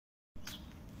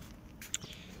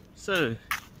So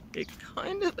it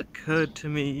kind of occurred to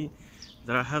me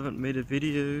that I haven't made a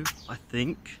video, I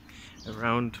think,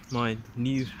 around my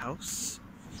new house,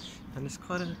 and it's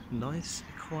quite a nice,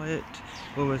 quiet,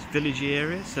 almost villagey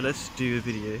area, so let's do a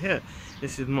video here.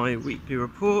 This is my weekly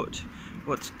report,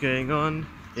 what's going on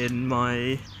in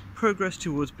my progress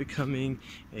towards becoming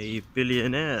a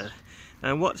billionaire.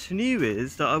 And what's new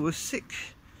is that I was sick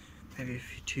maybe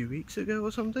 2 weeks ago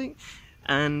or something,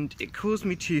 and it caused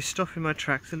me to stop in my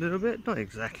tracks a little bit. Not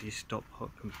exactly stop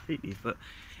completely, but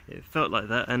it felt like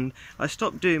that, and I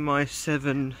stopped doing my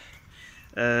 7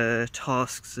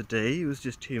 tasks a day. It was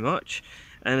just too much,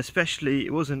 and especially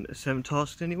it wasn't 7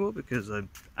 tasks anymore because I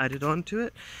added on to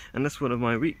it, and that's one of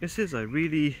my weaknesses. I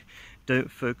really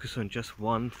don't focus on just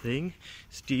one thing.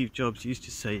 Steve Jobs used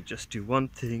to say just do one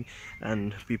thing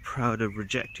and be proud of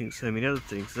rejecting so many other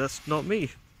things. That's not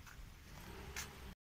me.